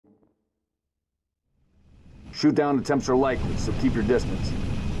Shoot down attempts are likely, so keep your distance.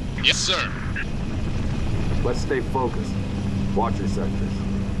 Yes, sir. Let's stay focused. Watch your sectors.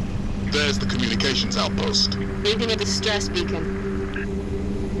 There's the communications outpost. Reading a distress beacon.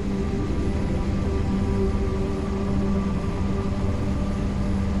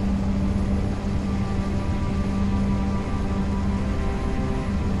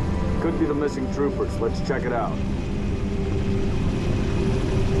 Could be the missing troopers. Let's check it out.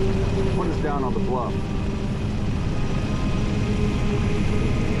 Put us down on the bluff.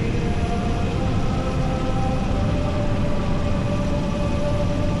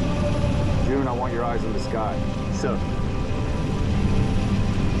 June, I want your eyes in the sky. Sir.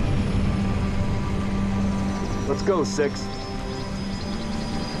 Let's go, 6.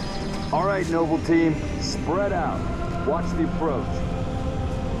 All right, Noble Team, spread out. Watch the approach.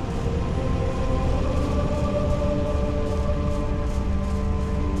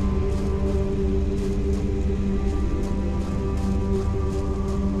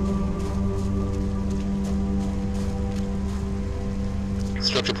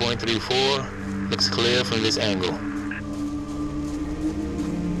 Structure point 34 looks clear from this angle.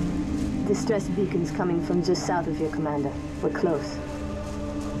 Distress beacon's coming from just south of your commander. We're close.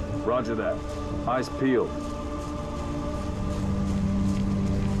 Roger that. Eyes peeled.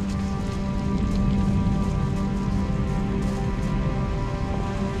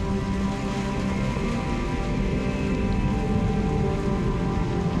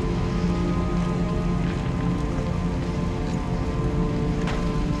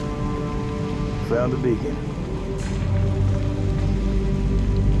 Found a beacon.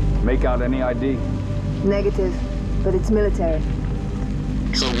 Make out any ID? Negative, but it's military.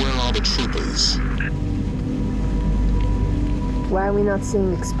 So where are the troopers? Why are we not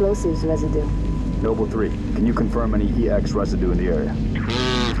seeing explosives residue? Noble 3, can you confirm any EX residue in the area?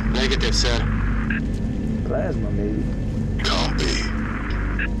 Negative, sir. Plasma, maybe. Can't be.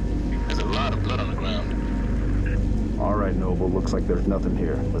 There's a lot of blood on the ground. All right, Noble, looks like there's nothing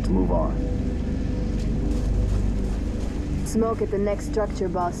here. Let's move on. Smoke at the next structure,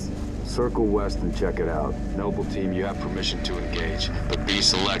 boss. Circle west and check it out. Noble Team, you have permission to engage, but be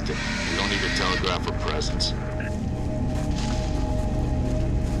selective. You don't need to telegraph for presence.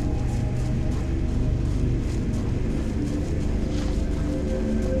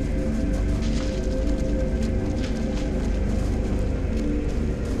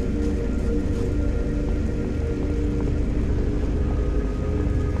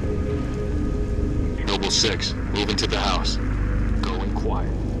 Noble 6, move into the house. Going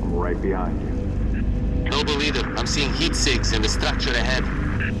quiet. I'm right behind you. Noble Leader, I'm seeing heat sinks in the structure ahead.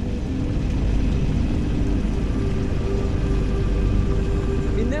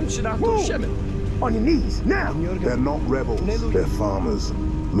 Whoa. On your knees, now! They're not rebels, they're farmers.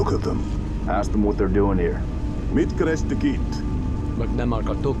 Look at them. Ask them what they're doing here. Mitkreshtekit. McNamar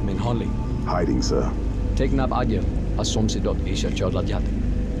katok min Holly. Hiding, sir. Take nab adjem, as som sidot isha chodladjat.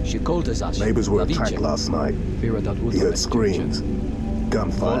 She called us as Neighbors were attacked last night. He heard screams.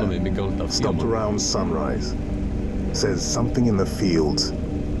 Gunfire. Stopped around sunrise. Says something in the fields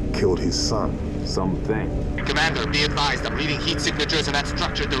killed his son. Something. Commander, be advised, I'm reading heat signatures in that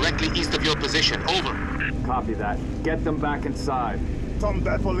structure directly east of your position. Over. Copy that. Get them back inside. Tom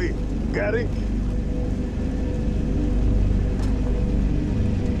Bepoli. Garrick.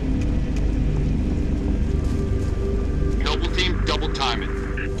 Noble Team, double time it.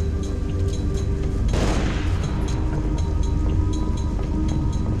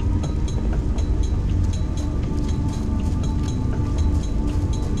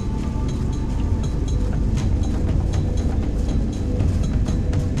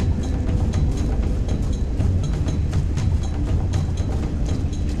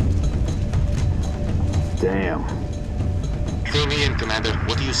 Damn. Fill me in, Commander.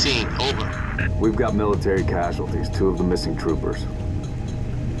 What are you seeing? Over. We've got military casualties, 2 of the missing troopers.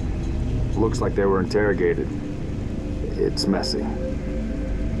 Looks like they were interrogated. It's messy.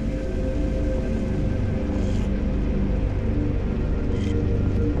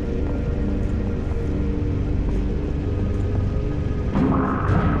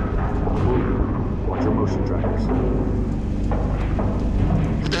 Watch your motion trackers.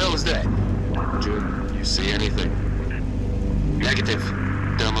 What the hell is that? June, you see anything? Negative.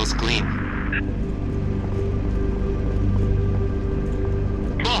 Thermal's clean.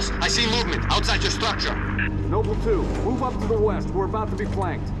 Boss, I see movement outside your structure. Noble 2, move up to the west. We're about to be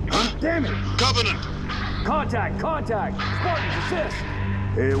flanked. Huh? Damn it! Covenant! Contact! Contact! Spartans, assist!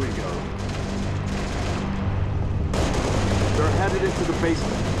 Here we go. They're headed into the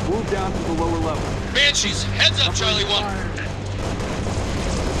basement. Move down to the lower level. Banshees, heads up, Charlie 1.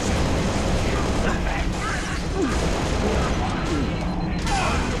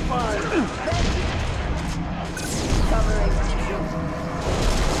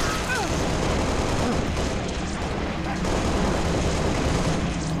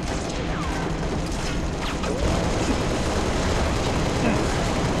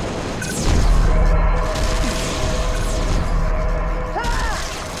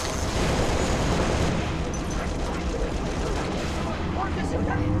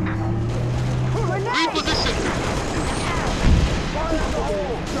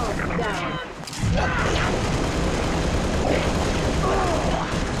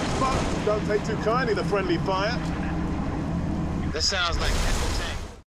 take too kindly to friendly fire. This sounds like